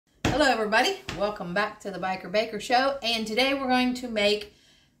Hello everybody, welcome back to the Biker Baker Show, and today we're going to make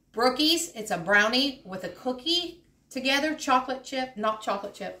Brookies. It's a brownie with a cookie together, chocolate chip, not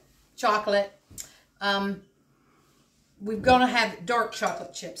chocolate chip, chocolate. We're going to have dark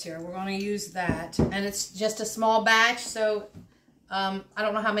chocolate chips here. We're going to use that, and it's just a small batch, so I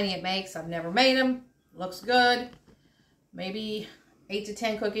don't know how many it makes. I've never made them. Looks good. Maybe 8 to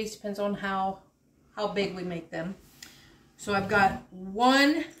 10 cookies, depends on how big we make them. So I've got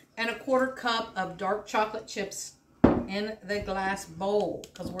 1 1/4 cup of dark chocolate chips in the glass bowl,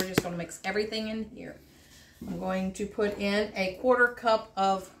 because we're just going to mix everything in here. I'm going to put in 1/4 cup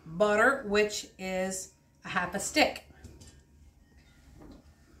of butter, which is a 1/2 stick.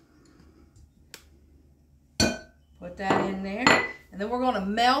 Put that in there, and then we're going to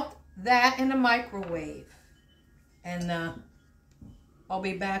melt that in the microwave. And I'll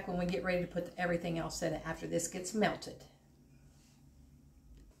be back when we get ready to put everything else in it after this gets melted.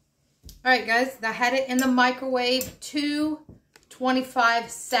 Alright guys, I had it in the microwave, 2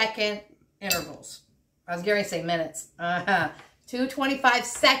 25-second intervals. I was going to say minutes. 2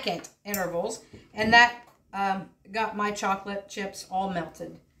 25-second intervals. And that got my chocolate chips all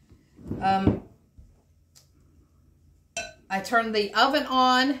melted. I turned the oven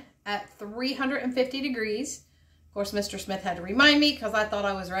on at 350 degrees. Of course, Mr. Smith had to remind me because I thought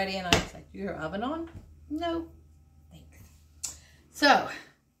I was ready. And I said, your oven on? No. Thanks. So,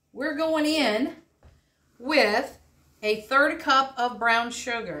 we're going in with a 1/3 cup of brown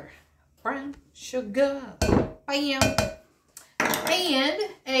sugar. Brown sugar. Bam. And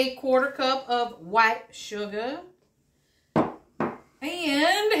a 1/4 cup of white sugar.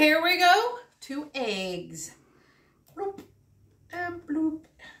 And here we go. 2 eggs. Bloop and bloop.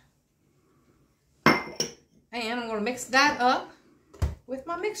 And I'm going to mix that up with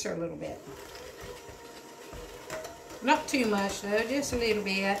my mixer a little bit. Not too much though, just a little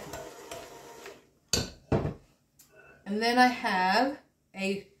bit. And then I have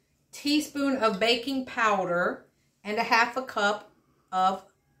a teaspoon of baking powder and a 1/2 cup of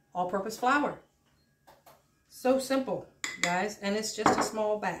all-purpose flour. So simple, guys, and it's just a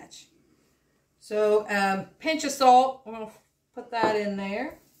small batch. So, pinch of salt, I'm going to put that in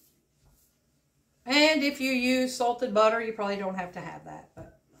there. And if you use salted butter, you probably don't have to have that,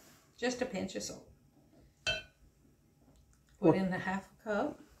 but just a pinch of salt. Put in the 1/2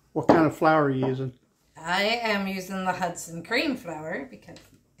 cup. What kind of flour are you using? I am using the Hudson cream flour because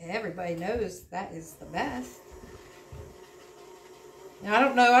everybody knows that is the best. Now, I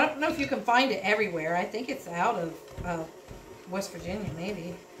don't know if you can find it everywhere. I think it's out of West Virginia,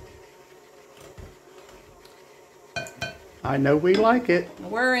 maybe. I know we like it.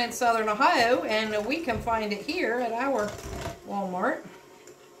 We're in Southern Ohio, and we can find it here at our Walmart.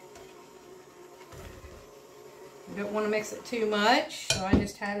 Don't want to mix it too much, so I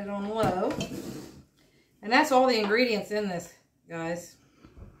just had it on low. And that's all the ingredients in this, guys.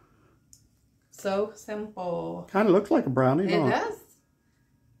 So simple. Kind of looks like a brownie, It huh? does.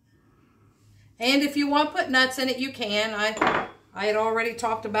 And if you want to put nuts in it, you can. I had already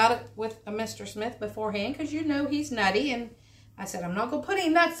talked about it with Mr. Smith beforehand, because you know he's nutty. And I said, I'm not going to put any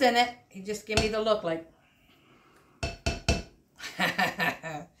nuts in it. He just gave me the look like...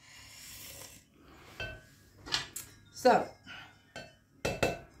 So,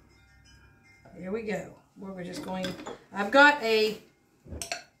 here we go. We're just going, I've got a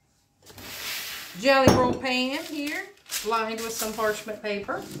jelly roll pan here, lined with some parchment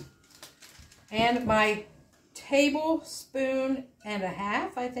paper. And my tablespoon and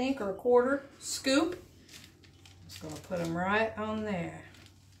 1/2, I think, or 1/4 scoop. Just going to put them right on there.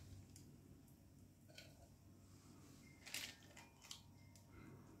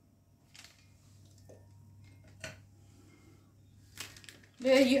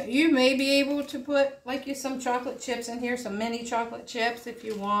 Yeah, you may be able to put like some chocolate chips in here, some mini chocolate chips if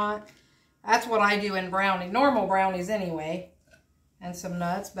you want. That's what I do in normal brownies anyway, and some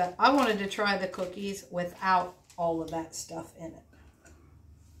nuts. But I wanted to try the cookies without all of that stuff in it.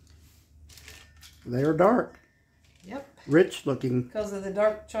 They are dark. Yep. Rich looking. Because of the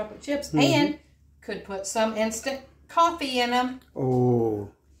dark chocolate chips. And could put some instant coffee in them.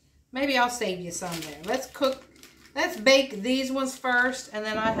 Oh. Maybe I'll save you some there. Let's bake these ones first, and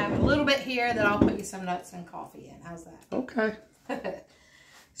then I have a little bit here that I'll put you some nuts and coffee in. How's that? Okay.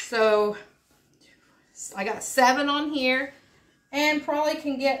 So, I got 7 on here, and probably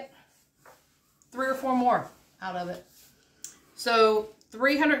can get 3 or 4 more out of it. So,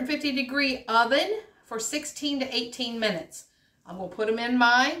 350 degree oven for 16 to 18 minutes. I'm going to put them in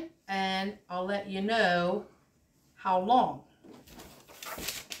mine, and I'll let you know how long.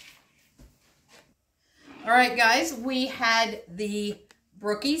 All right, guys, we had the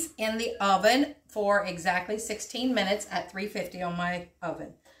Brookies in the oven for exactly 16 minutes at 350 on my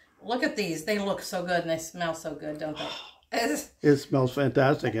oven. Look at these. They look so good and they smell so good, don't they? It smells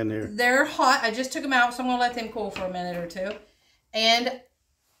fantastic in here. They're hot. I just took them out, so I'm going to let them cool for a minute or two. And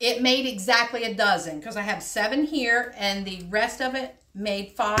it made exactly a dozen because I have 7 here and the rest of it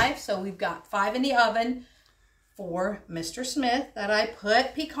made 5. So we've got 5 in the oven for Mr. Smith that I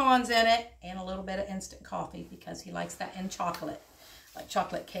put pecans in it and a little bit of instant coffee because he likes that in chocolate, like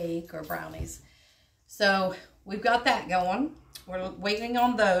chocolate cake or brownies. So we've got that going. We're waiting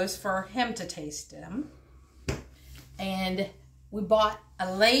on those for him to taste them. And we bought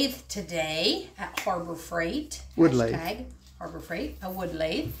a lathe today at Harbor Freight. Wood lathe. Hashtag Harbor Freight, a wood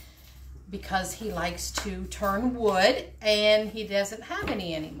lathe. Because he likes to turn wood and he doesn't have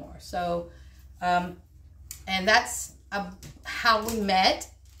any anymore. So, and that's how we met,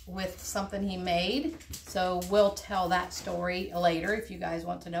 with something he made. So we'll tell that story later if you guys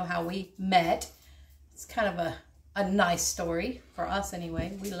want to know how we met. It's kind of a nice story for us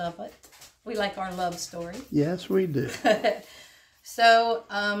anyway. We love it. We like our love story. Yes, we do. So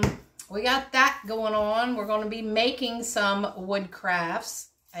we got that going on. We're going to be making some wood crafts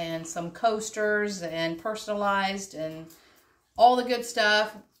and some coasters and personalized and all the good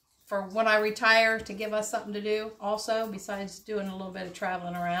stuff for when I retire, to give us something to do also, besides doing a little bit of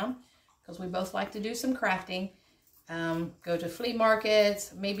traveling around, because we both like to do some crafting. Go to flea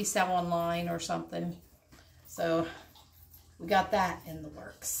markets, maybe sell online or something. So we got that in the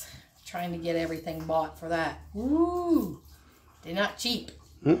works. Trying to get everything bought for that. Ooh, they're not cheap.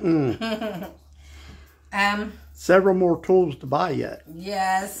 Several more tools to buy yet.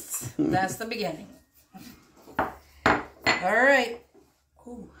 Yes, that's the beginning. All right.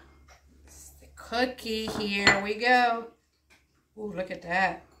 Ooh, it's the cookie. Here we go. Ooh, look at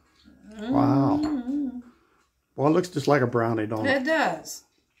that. Wow. Well, it looks just like a brownie, don't it? It does.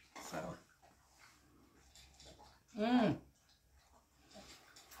 So.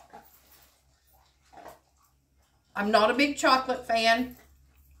 I'm not a big chocolate fan.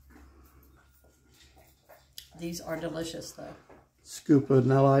 These are delicious, though. Scoop of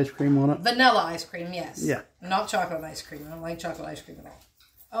vanilla ice cream on it. Vanilla ice cream, yes. Yeah. Not chocolate ice cream. I don't like chocolate ice cream at all.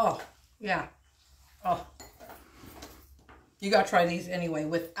 Oh, yeah. Oh. You got to try these anyway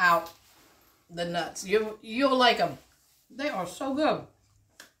without the nuts. You'll like them. They are so good.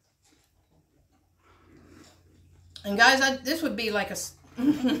 And guys, this would be like a...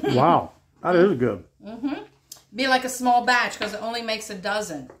 Wow. That is good. Be like a small batch because it only makes a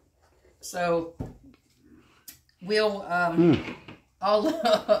dozen. So... We'll,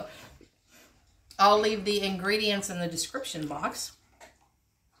 I'll leave the ingredients in the description box.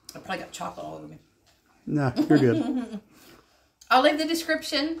 I probably got chocolate all over me. No, you're good. I'll leave the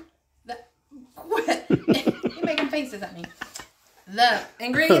description. Quit. You're making faces at me. The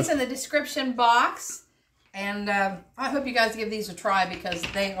ingredients in the description box. And I hope you guys give these a try because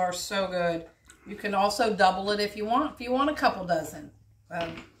they are so good. You can also double it if you want. If you want a couple dozen.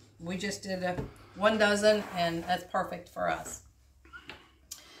 We just did 1 dozen, and that's perfect for us.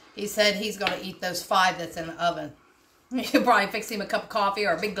 He said he's going to eat those 5 that's in the oven. You could probably fix him a cup of coffee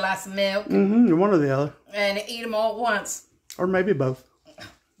or a big glass of milk. One or the other. And eat them all at once. Or maybe both.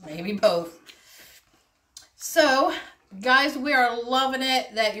 Maybe both. So, guys, we are loving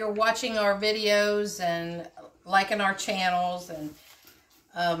it that you're watching our videos and liking our channels.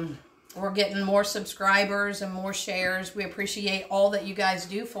 And we're getting more subscribers and more shares. We appreciate all that you guys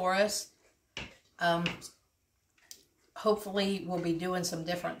do for us. Hopefully we'll be doing some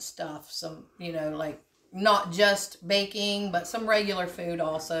different stuff. Some, like not just baking, but some regular food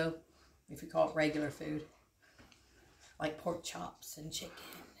also, if you call it regular food. Like pork chops and chicken.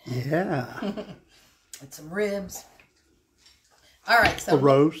 Yeah. And some ribs. All right. So a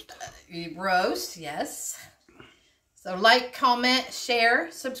roast. Roast, yes. So like, comment,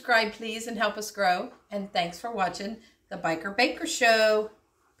 share, subscribe, please, and help us grow. And thanks for watching the Biker Baker Show.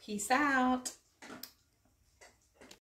 Peace out.